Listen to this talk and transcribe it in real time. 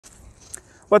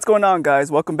What's going on,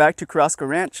 guys? Welcome back to Carrasco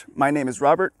Ranch. My name is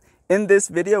Robert. In this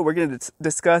video, we're going to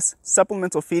discuss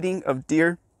supplemental feeding of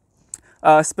deer,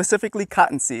 specifically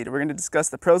cottonseed. We're going to discuss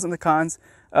the pros and the cons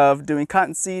of doing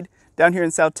cottonseed. Down here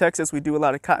in South Texas, we do a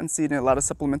lot of cottonseed and a lot of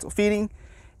supplemental feeding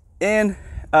in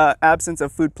absence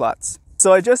of food plots.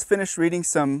 So I just finished reading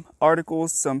some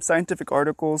articles, some scientific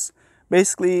articles,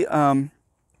 basically done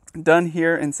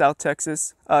here in South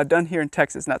Texas, done here in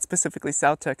Texas, not specifically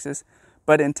South Texas,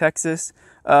 but in Texas,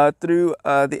 through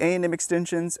the A&M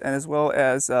extensions and as well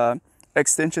as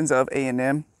extensions of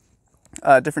A&M,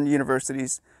 different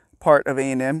universities, part of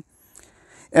A&M.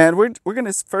 And we're going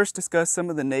to first discuss some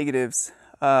of the negatives,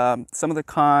 some of the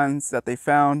cons that they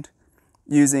found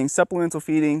using supplemental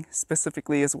feeding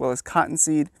specifically, as well as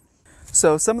cottonseed.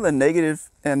 So some of the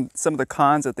negative and some of the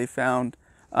cons that they found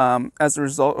as a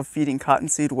result of feeding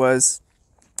cottonseed was,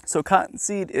 so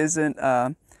cottonseed isn't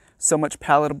so much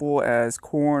palatable as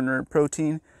corn or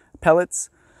protein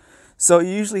pellets. So you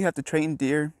usually have to train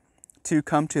deer to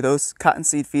come to those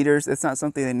cottonseed feeders. It's not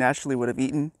something they naturally would have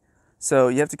eaten. So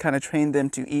you have to kind of train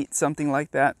them to eat something like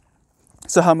that.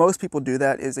 So how most people do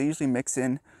that is they usually mix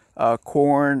in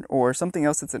corn or something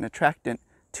else that's an attractant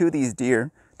to these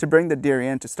deer to bring the deer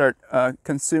in to start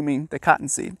consuming the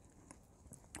cottonseed.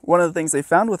 One of the things they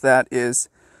found with that is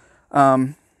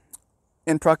in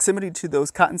proximity to those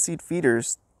cottonseed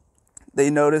feeders, they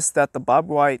noticed that the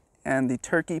bobwhite and the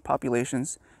turkey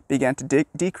populations began to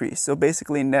decrease. So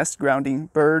basically nest grounding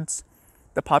birds,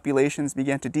 the populations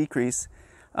began to decrease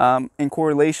in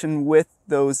correlation with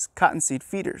those cottonseed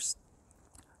feeders.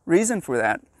 Reason for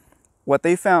that, what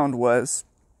they found was,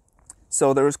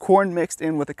 so there was corn mixed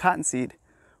in with the cottonseed.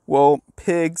 Well,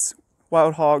 pigs,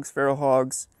 wild hogs, feral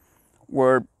hogs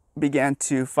began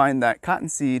to find that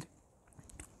cottonseed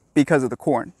because of the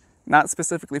corn. Not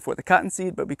specifically for the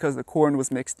cottonseed, but because the corn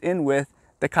was mixed in with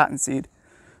the cottonseed.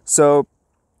 So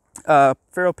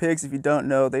feral pigs, if you don't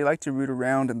know, they like to root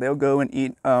around and they'll go and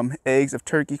eat eggs of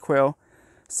turkey quail.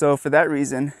 So for that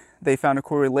reason, they found a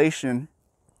correlation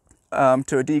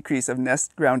to a decrease of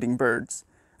nest grounding birds.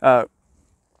 They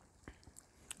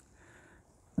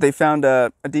found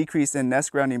a decrease in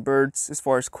nest grounding birds as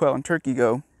far as quail and turkey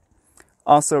go.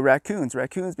 Also raccoons.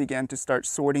 Raccoons began to start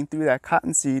sorting through that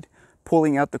cottonseed,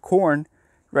 pulling out the corn.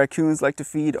 Raccoons like to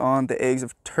feed on the eggs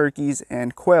of turkeys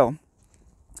and quail.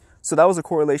 So that was a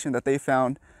correlation that they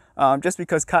found. Just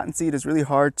because cottonseed is really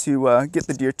hard to get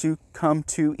the deer to come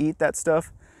to eat that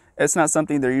stuff. It's not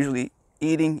something they're usually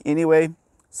eating anyway.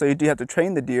 So you do have to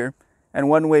train the deer. And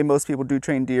one way most people do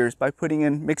train deer is by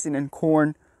mixing in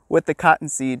corn with the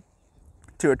cottonseed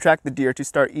to attract the deer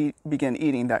to begin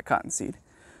eating that cottonseed.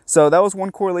 So that was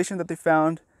one correlation that they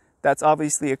found. That's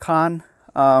obviously a con.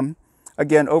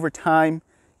 Again, over time,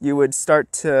 you would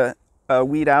start to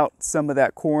weed out some of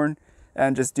that corn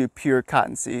and just do pure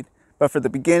cottonseed. But for the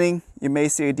beginning, you may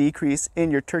see a decrease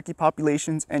in your turkey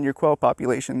populations and your quail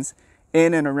populations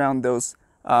in and around those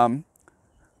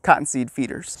cottonseed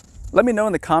feeders. Let me know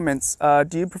in the comments,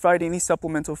 do you provide any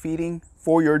supplemental feeding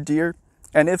for your deer?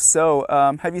 And if so,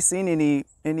 have you seen any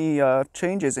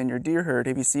changes in your deer herd?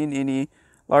 Have you seen any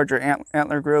larger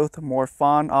antler growth, more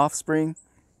fawn offspring?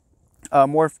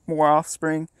 More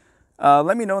offspring?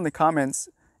 Let me know in the comments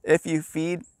if you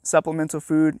feed supplemental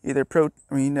food, either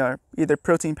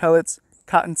protein pellets,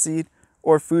 cottonseed,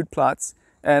 or food plots,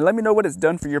 and let me know what it's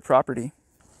done for your property.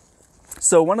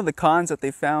 So one of the cons that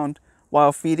they found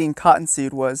while feeding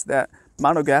cottonseed was that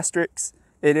monogastrics,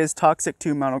 it is toxic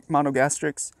to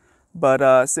monogastrics,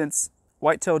 but since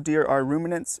white-tailed deer are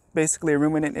ruminants, basically a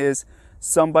ruminant is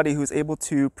somebody who's able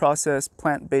to process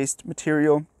plant-based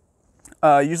material,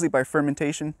 usually by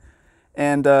fermentation.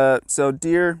 And so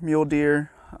deer, mule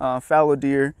deer, fallow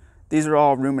deer, these are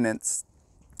all ruminants.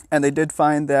 And they did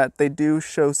find that they do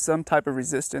show some type of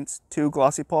resistance to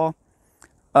glossy paw.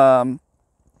 So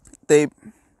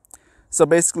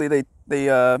basically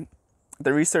they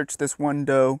researched this one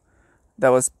doe that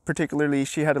was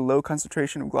she had a low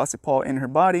concentration of glossy paw in her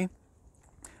body.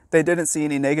 They didn't see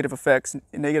any negative effects,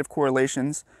 negative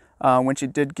correlations when she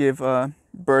did give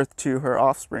birth to her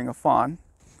offspring, a fawn.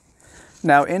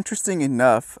 Now, interesting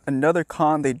enough, another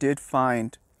con they did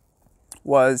find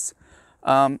was,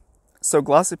 so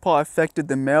glossy paw affected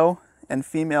the male and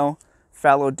female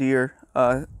fallow deer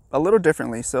a little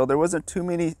differently. So there wasn't too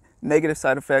many negative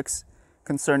side effects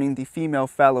concerning the female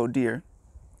fallow deer.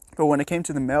 But when it came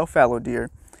to the male fallow deer,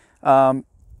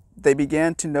 they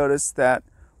began to notice that,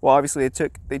 well, obviously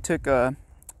they took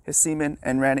his semen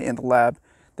and ran it in the lab.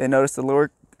 They noticed a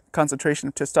lower concentration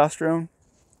of testosterone.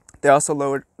 They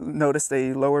also noticed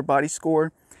a lower body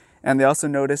score, and they also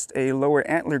noticed a lower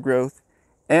antler growth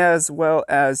as well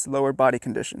as lower body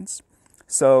conditions.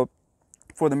 So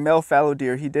for the male fallow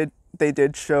deer, they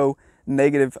did show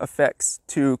negative effects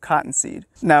to cottonseed.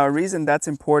 Now, a reason that's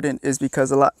important is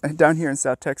because down here in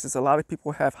South Texas, a lot of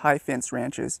people have high fence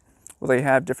ranches where they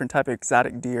have different type of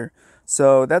exotic deer.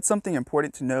 So that's something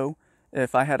important to know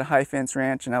if I had a high fence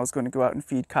ranch and I was going to go out and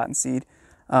feed cottonseed,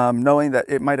 knowing that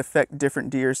it might affect different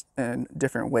deers in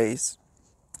different ways.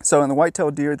 So in the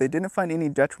white-tailed deer, they didn't find any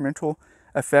detrimental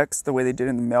effects the way they did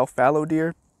in the male fallow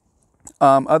deer,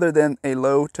 other than a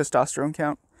low testosterone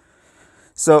count.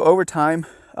 So over time,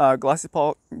 glossy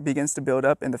pall begins to build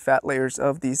up in the fat layers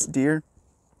of these deer,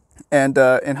 and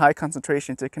in high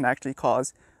concentrations, it can actually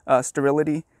cause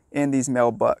sterility in these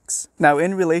male bucks. Now,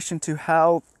 in relation to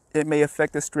how it may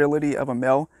affect the sterility of a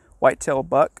male white-tailed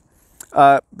buck,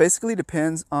 basically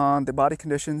depends on the body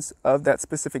conditions of that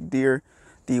specific deer,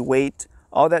 the weight.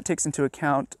 All that takes into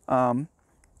account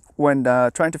when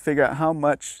trying to figure out how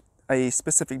much a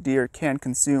specific deer can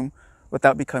consume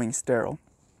without becoming sterile.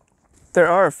 There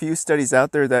are a few studies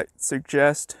out there that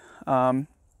suggest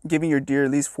giving your deer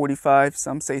at least 45,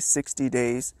 some say 60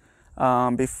 days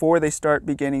before they start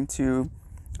beginning to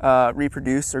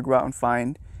reproduce or go out and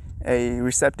find a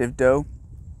receptive doe.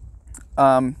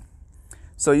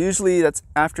 So usually that's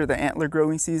after the antler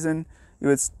growing season. You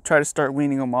would try to start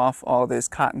weaning them off all this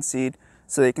cottonseed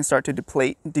so they can start to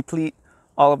deplete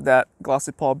all of that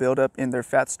glossy pall buildup in their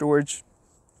fat storage.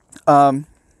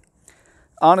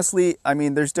 Honestly, I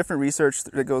mean, there's different research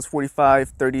that goes 45,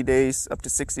 30 days, up to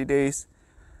 60 days.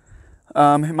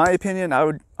 In my opinion, I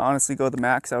would honestly go the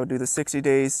max. I would do the 60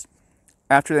 days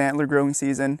after the antler growing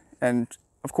season. And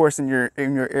of course, in your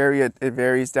area, it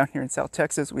varies. Down here in South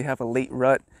Texas, we have a late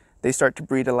rut. They start to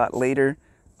breed a lot later.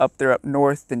 Up there up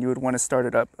north, then you would want to start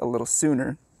it up a little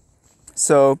sooner.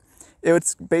 So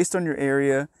it's based on your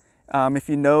area. If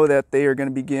you know that they are going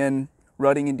to begin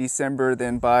rutting in December,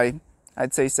 then by,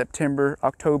 I'd say, September,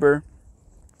 October,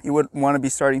 you would want to be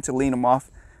starting to wean them off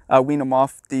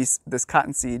this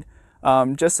cottonseed,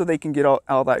 just so they can get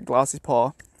all that glossy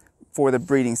pall for the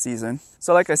breeding season.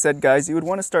 So like I said, guys, you would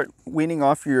want to start weaning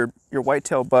off your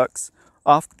whitetail bucks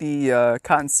off the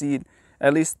cottonseed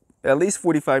at least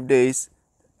 45 days.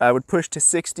 I would push to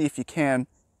 60 if you can.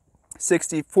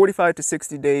 45 to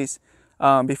 60 days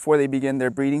before they begin their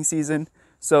breeding season,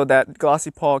 so that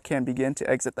glossy pall can begin to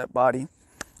exit that body.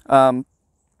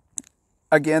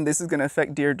 Again, this is going to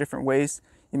affect deer different ways.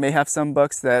 You may have some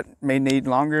bucks that may need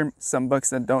longer, some bucks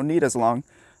that don't need as long.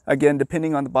 Again,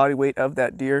 depending on the body weight of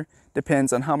that deer,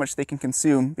 depends on how much they can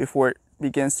consume before it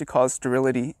begins to cause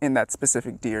sterility in that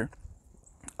specific deer.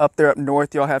 Up there up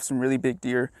north, y'all have some really big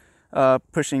deer,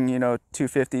 pushing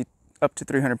 250 up to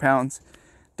 300 pounds.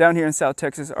 Down here in South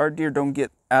Texas, our deer don't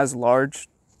get as large,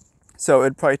 so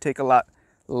it'd probably take a lot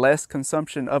less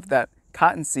consumption of that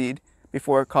cottonseed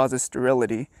before it causes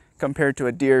sterility, compared to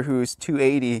a deer who's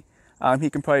 280. He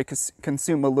can probably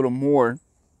consume a little more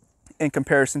in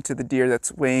comparison to the deer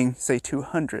that's weighing, say,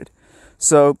 200.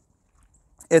 So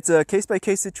it's a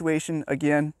case-by-case situation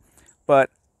again, but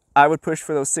I would push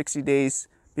for those 60 days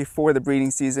before the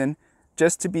breeding season,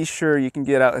 just to be sure you can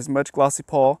get out as much glossy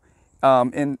pall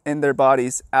in their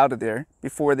bodies out of there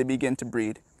before they begin to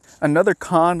breed. Another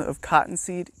con of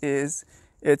cottonseed is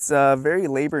it's very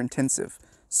labor intensive.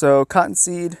 So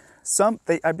cottonseed,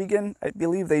 I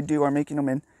believe they are making them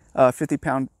in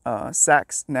 50-pound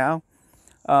sacks now,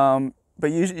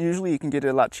 but usually you can get it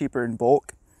a lot cheaper in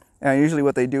bulk. And usually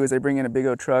what they do is they bring in a big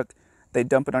old truck, they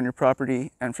dump it on your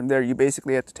property, and from there you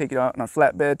basically have to take it out on a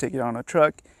flatbed, take it on a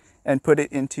truck, and put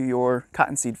it into your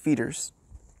cottonseed feeders.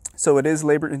 So it is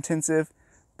labor intensive,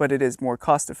 but it is more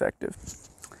cost effective.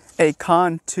 A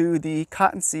con to the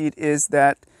cottonseed is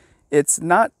that it's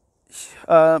not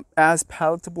as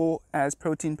palatable as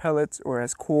protein pellets or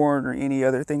as corn or any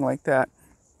other thing like that.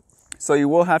 So you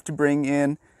will have to bring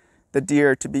in the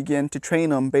deer to begin to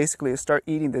train them basically to start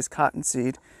eating this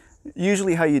cottonseed.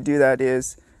 Usually how you do that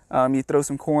is you throw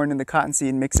some corn in the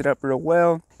cottonseed, mix it up real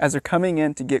well. As they're coming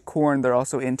in to get corn, they're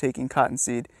also intaking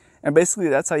cottonseed. And basically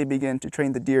that's how you begin to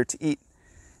train the deer to eat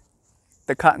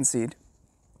the cottonseed.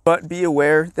 But be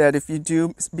aware that if you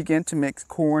do begin to mix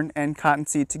corn and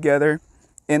cottonseed together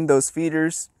in those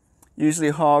feeders,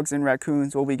 usually hogs and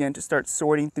raccoons will begin to start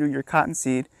sorting through your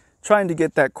cottonseed, trying to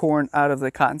get that corn out of the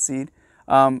cottonseed.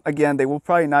 Again, they will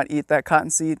probably not eat that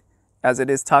cottonseed as it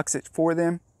is toxic for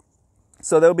them.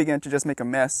 So they'll begin to just make a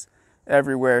mess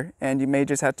everywhere, and you may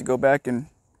just have to go back and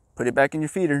put it back in your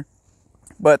feeder.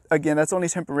 But again, that's only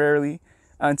temporarily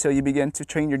until you begin to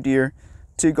train your deer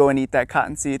to go and eat that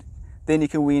cottonseed. Then you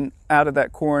can wean out of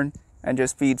that corn and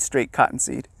just feed straight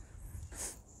cottonseed.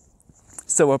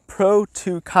 So a pro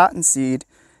to cottonseed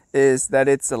is that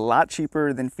it's a lot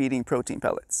cheaper than feeding protein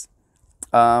pellets.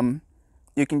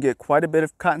 You can get quite a bit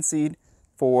of cottonseed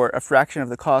for a fraction of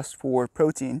the cost for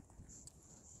protein.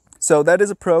 So that is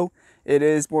a pro. It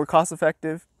is more cost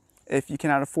effective. If you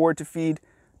cannot afford to feed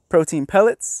protein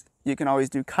pellets, you can always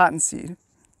do cottonseed.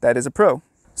 That is a pro.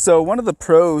 So one of the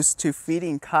pros to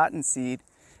feeding cottonseed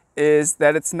is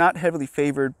that it's not heavily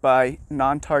favored by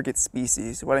non-target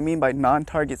species. What I mean by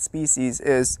non-target species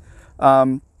is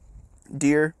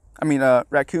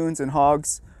raccoons and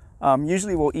hogs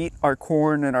usually will eat our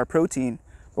corn and our protein,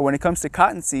 but when it comes to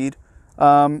cottonseed,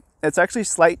 it's actually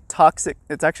slight toxic.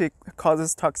 It actually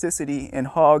causes toxicity in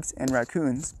hogs and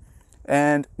raccoons,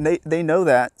 and they know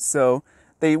that, so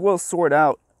they will sort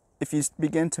out. If you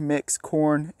begin to mix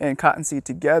corn and cottonseed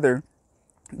together,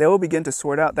 they will begin to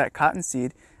sort out that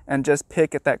cottonseed and just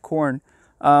pick at that corn.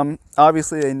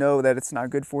 Obviously, they know that it's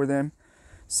not good for them,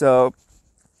 so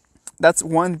that's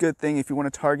one good thing. If you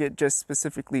want to target just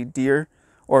specifically deer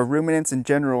or ruminants in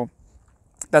general,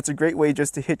 that's a great way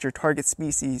just to hit your target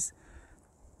species,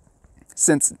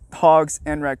 since hogs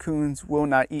and raccoons will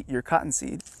not eat your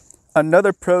cottonseed.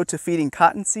 Another pro to feeding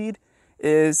cottonseed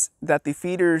is that the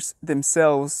feeders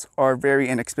themselves are very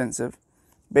inexpensive.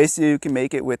 Basically, you can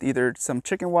make it with either some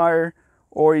chicken wire,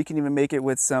 or you can even make it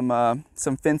with some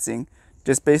fencing.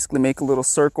 Just basically make a little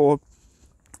circle,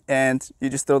 and you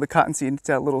just throw the cottonseed into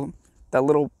that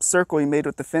little circle you made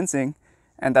with the fencing,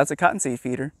 and that's a cottonseed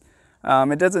feeder.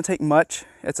 It doesn't take much.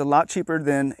 It's a lot cheaper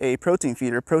than a protein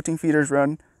feeder. Protein feeders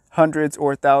run hundreds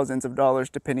or thousands of dollars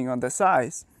depending on the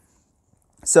size.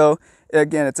 So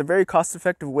again, it's a very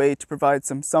cost-effective way to provide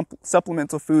some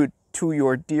supplemental food to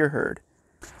your deer herd.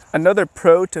 Another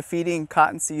pro to feeding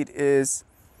cottonseed is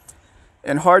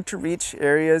in hard to reach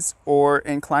areas or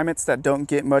in climates that don't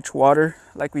get much water,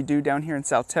 like we do down here in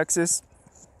South Texas.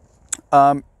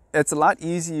 It's a lot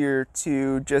easier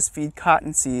to just feed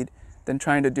cottonseed than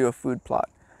trying to do a food plot.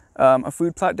 A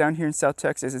food plot down here in South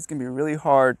Texas is going to be really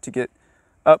hard to get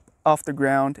up off the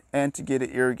ground and to get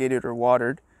it irrigated or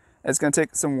watered. It's going to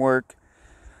take some work.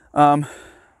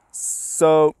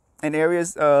 So in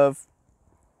areas of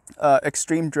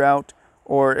extreme drought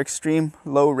or extreme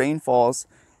low rainfalls,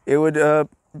 it would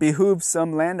behoove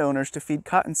some landowners to feed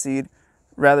cottonseed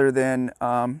rather than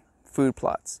food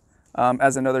plots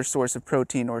as another source of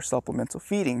protein or supplemental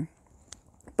feeding.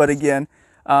 But again,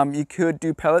 you could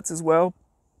do pellets as well,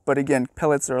 but again,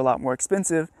 pellets are a lot more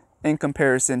expensive in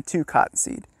comparison to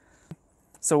cottonseed.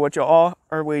 So what you all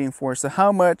are waiting for, so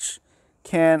how much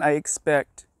can I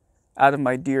expect out of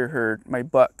my deer herd, my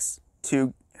bucks,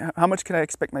 how much can I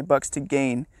expect my bucks to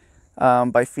gain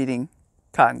by feeding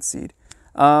cottonseed?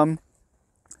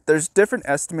 There's different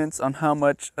estimates on how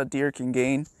much a deer can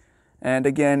gain, and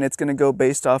again, it's going to go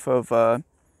based off of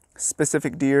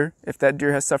specific deer. If that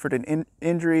deer has suffered an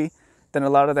injury, then a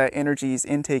lot of that energy is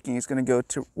intaking is going to go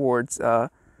towards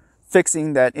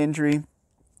fixing that injury,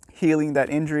 healing that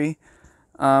injury.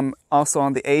 Also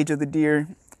on the age of the deer,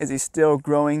 is he still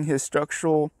growing his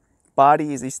structural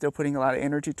body? Is he still putting a lot of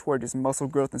energy toward his muscle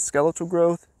growth and skeletal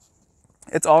growth?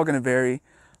 It's all going to vary.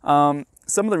 Some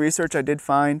of the research I did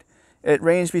find, it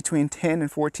ranged between 10 and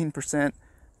 14%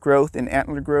 growth in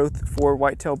antler growth for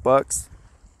whitetail bucks.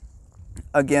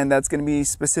 Again, that's going to be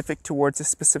specific towards a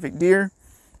specific deer.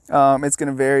 It's going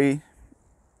to vary,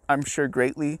 I'm sure,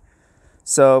 greatly.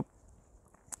 So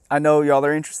I know y'all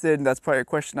are interested, and that's probably a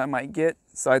question I might get,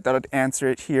 so I thought I'd answer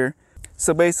it here.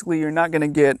 So basically, you're not going to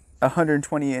get a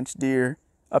 120-inch deer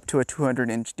up to a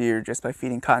 200-inch deer just by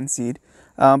feeding cottonseed,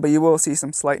 but you will see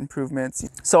some slight improvements.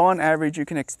 So on average, you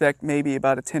can expect maybe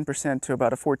about a 10% to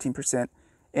about a 14%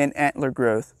 in antler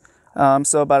growth.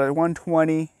 So about a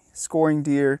 120 scoring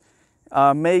deer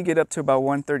may get up to about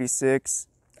 136.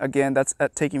 Again, that's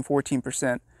at taking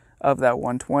 14% of that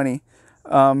 120.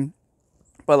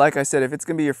 But like I said, if it's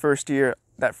going to be your first year,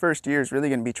 that first year is really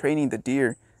going to be training the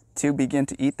deer to begin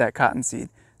to eat that cottonseed.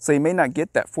 So you may not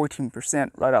get that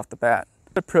 14% right off the bat.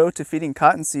 The pro to feeding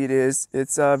cottonseed is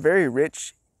it's very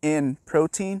rich in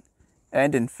protein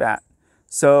and in fat.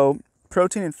 So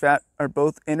protein and fat are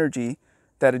both energy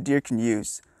that a deer can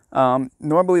use.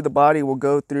 Normally the body will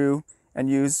go through and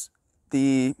use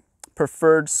the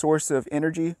preferred source of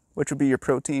energy, which would be your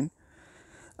protein.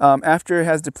 After it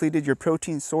has depleted your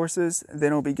protein sources, then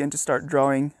it'll begin to start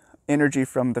drawing energy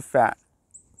from the fat.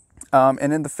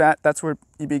 And in the fat, that's where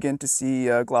you begin to see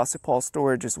glossy pulse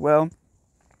storage as well.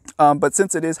 But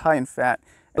since it is high in fat,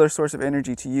 another source of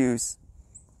energy to use.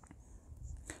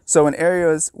 So in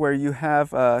areas where you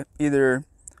have either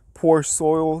poor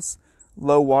soils,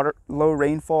 low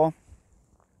rainfall,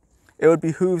 it would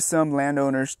behoove some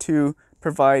landowners to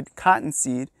provide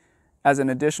cottonseed as an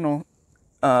additional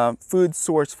food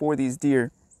source for these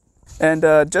deer. And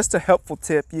just a helpful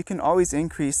tip, you can always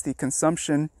increase the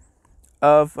consumption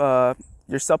of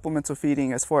your supplemental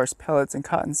feeding as far as pellets and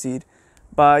cottonseed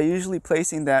by usually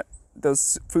placing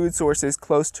those food sources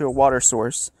close to a water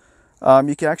source.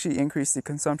 You can actually increase the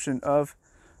consumption of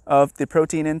the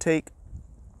protein intake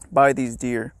by these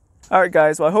deer. All right,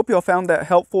 guys, well, I hope you all found that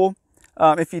helpful.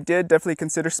 If you did, definitely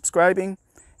consider subscribing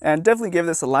and definitely give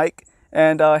this a like,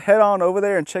 and head on over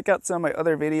there and check out some of my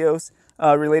other videos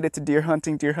related to deer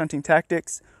hunting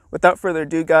tactics. Without further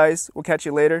ado, guys, we'll catch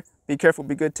you later. Be careful,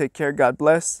 be good, take care, God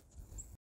bless.